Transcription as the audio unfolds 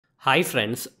Hi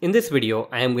friends, in this video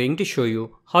I am going to show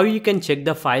you how you can check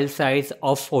the file size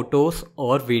of photos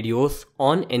or videos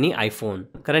on any iPhone.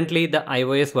 Currently the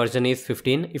iOS version is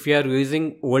 15. If you are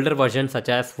using older version such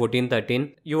as 14,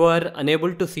 13, you are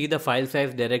unable to see the file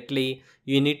size directly.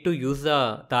 You need to use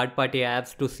the third-party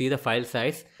apps to see the file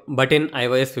size. But in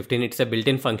iOS 15 it's a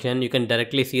built-in function. You can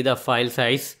directly see the file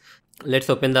size.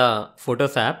 Let's open the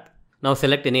Photos app. Now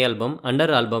select any album.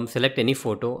 Under album select any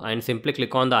photo and simply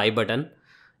click on the I button.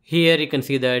 Here you can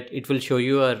see that it will show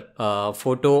you a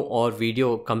photo or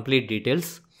video complete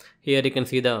details. Here you can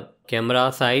see the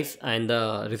camera size and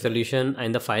the resolution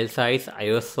and the file size,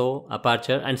 ISO,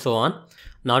 aperture and so on.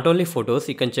 Not only photos,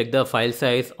 you can check the file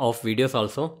size of videos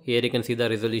also. Here you can see the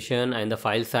resolution and the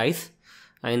file size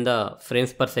and the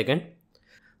frames per second.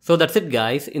 So that's it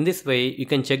guys. In this way you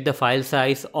can check the file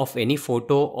size of any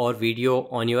photo or video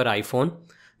on your iPhone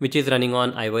which is running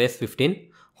on iOS 15.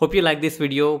 Hope you like this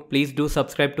video. Please do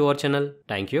subscribe to our channel.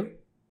 Thank you.